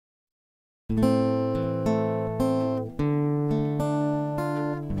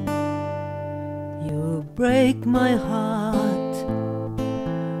You break my heart,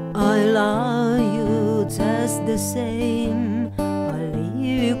 I love you just the same. I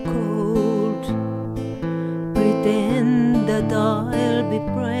leave you cold, pretend that I'll be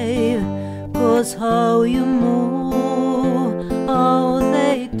brave. 'Cause how you move, how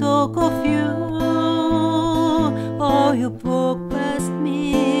they talk of you, how you walk past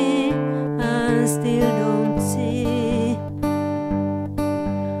me and still don't see.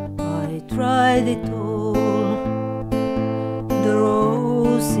 I tried it all, the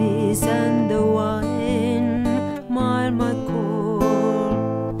roses and the wine, mild my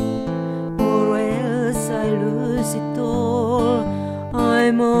call, or else I lose it all.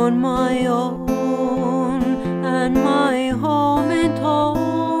 I'm on my own, and my home and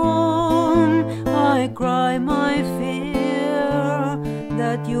home. I cry my fear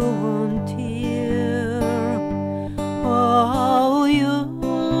that you won't hear. How you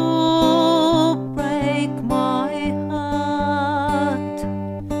break my heart.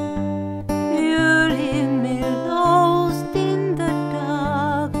 You leave me lost in the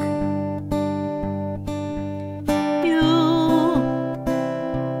dark. You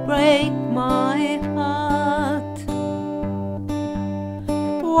break my heart.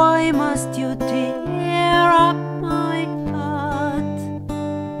 Why must you tear up my heart?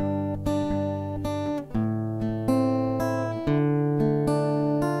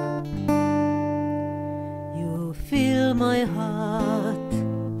 You fill my heart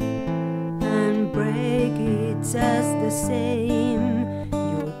and break it just the same.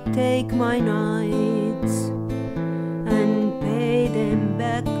 You take my nights and pay them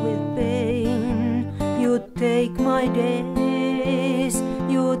back with pain. You take my days,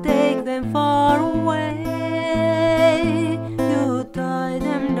 you take them far away. You tie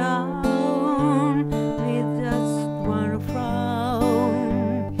them down with just one frown.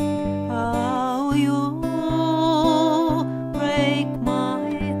 How you break my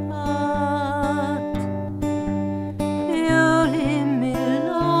heart. You leave me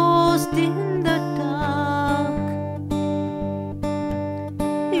lost in the dark.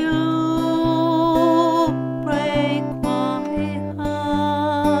 You break my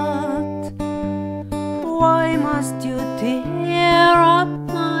heart. Why must you tear up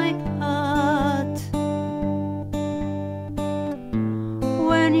my heart?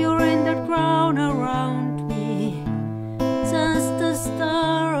 When you're in the crowd around me, just a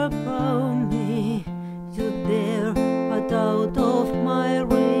star above me, you're there but out of my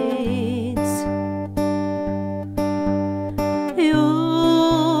reach. You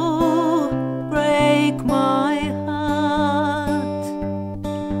break my heart.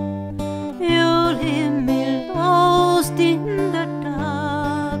 You leave me lost in the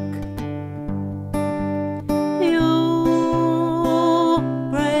dark. You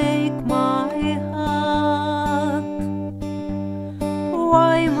break my heart.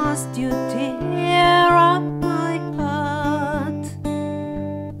 Why must you tear up my heart?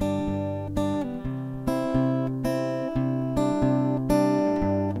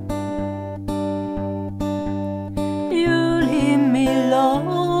 You leave me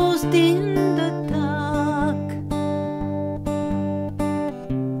lost in the dark.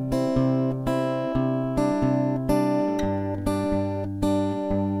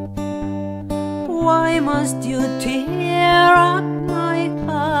 Why must you tear up